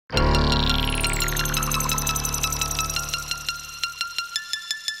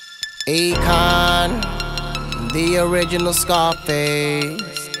Akon, the original Scarface.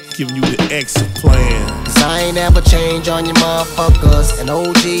 Giving you the exit plan. Cause I ain't ever change on you motherfuckers. An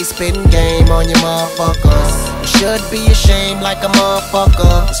OG spitting game on you motherfuckers. You should be ashamed like a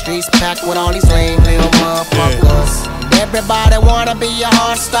motherfucker. The streets packed with all these lame little motherfuckers. And everybody wanna be a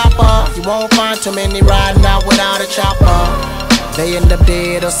heart stopper. You won't find too many riding out without a chopper. They end up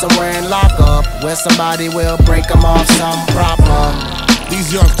dead or somewhere in lockup, where somebody will break them off some proper.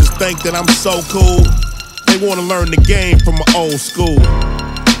 These youngsters think that I'm so cool. They wanna learn the game from my old school.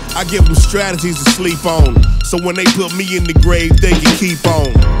 I give them strategies to sleep on, so when they put me in the grave, they can keep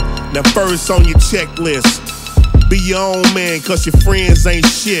on. Now first on your checklist, be your own man, cause your friends ain't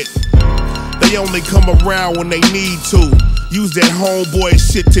shit. They only come around when they need to. Use that homeboy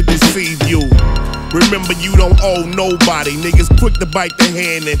shit to deceive you. Remember, you don't owe nobody. Niggas quick to bite the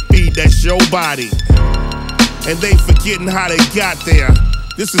hand and feed, that's your body. And they forgetting how they got there.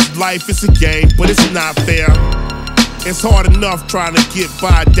 This is life, it's a game, but it's not fair. It's hard enough trying to get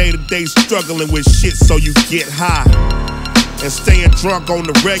by, day to day struggling with shit so you get high. And staying drunk on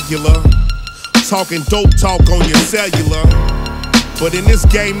the regular, talking dope talk on your cellular. But in this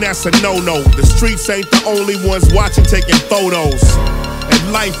game, that's a no-no. The streets ain't the only ones watching, taking photos.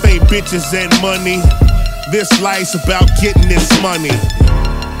 And life ain't bitches and money. This life's about getting this money.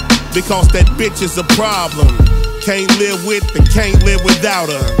 Because that bitch is a problem. Can't live with and can't live without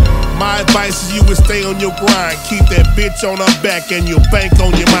her. My advice is you would stay on your grind. Keep that bitch on her back and you'll bank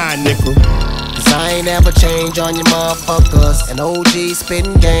on your mind, nickel. Cause I ain't ever change on you motherfuckers. An OG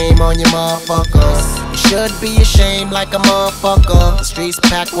spitting game on you motherfuckers. You should be ashamed like a motherfucker. The streets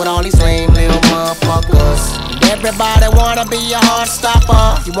packed with all these lame little motherfuckers. And everybody wanna be a heart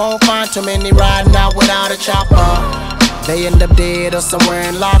stopper. You won't find too many riding out without a chopper. They end up dead or somewhere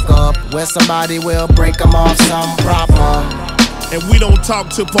in lockup, where somebody will break them off some proper. And we don't talk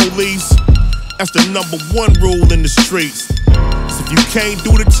to police. That's the #1 rule in the streets. So if you can't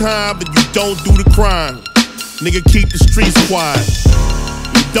do the time, then you don't do the crime. Nigga, keep the streets quiet.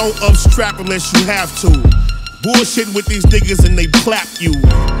 You don't upstrap unless you have to. Bullshitting with these niggas and they clap you.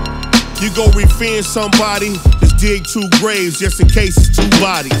 You go revenge somebody, just dig 2 graves just in case it's 2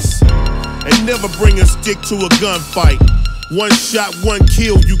 bodies. And never bring a stick to a gunfight. 1 shot, 1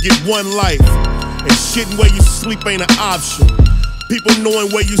 kill, you get 1 life. And shitting where you sleep ain't an option. People knowing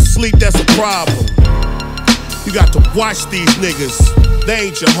where you sleep, that's a problem. You got to watch these niggas.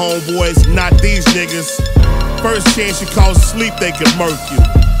 They ain't your homeboys, not these niggas. First chance you call sleep, they can murk you.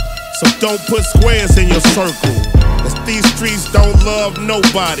 So don't put squares in your circle, cause these streets don't love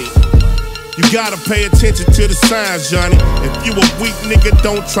nobody. You gotta pay attention to the signs, Johnny. If you a weak nigga,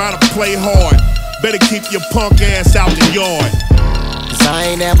 don't try to play hard. Better keep your punk ass out the yard. Cause I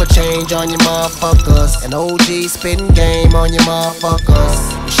ain't ever change on you motherfuckers. An OG spitting game on you motherfuckers.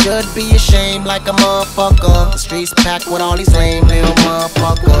 You should be ashamed like a motherfucker. The streets packed with all these lame little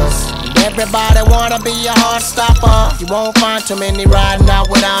motherfuckers. And everybody wanna be a heart stopper. You won't find too many riding out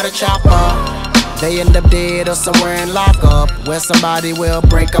without a chopper. They end up dead or somewhere in lockup, where somebody will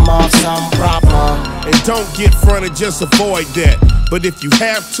break them off some proper. And don't get fronted, just avoid that. But if you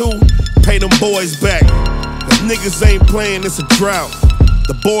have to, pay them boys back. Cause niggas ain't playing, it's a drought.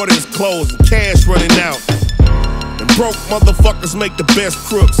 The border is closed and cash running out. And broke motherfuckers make the best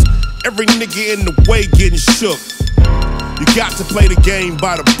crooks. Every nigga in the way getting shook. You got to play the game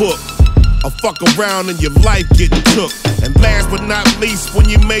by the book, or fuck around and your life getting took. And last but not least, when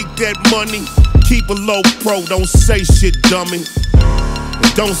you make that money, keep a low pro, don't say shit, dummy.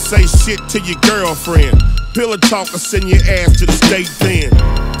 And don't say shit to your girlfriend. Pillow talk or send your ass to the state pen.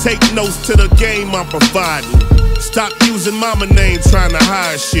 Take notes to the game I'm providing. Stop using mama name trying to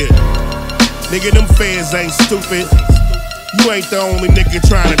hide shit. Nigga, them fans ain't stupid. You ain't the only nigga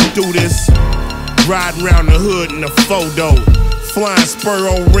trying to do this. Riding around the hood in a photo, flying spur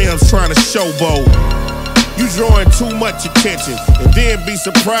on rims trying to showboat. You drawing too much attention, and then be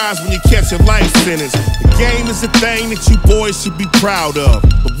surprised when you catch a life sentence. The game is a thing that you boys should be proud of,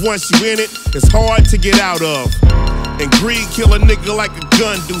 but once you in it, it's hard to get out of. And greed kill a nigga like a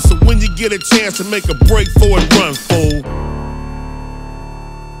gun do, so when you get a chance to make a break for it, run, fool.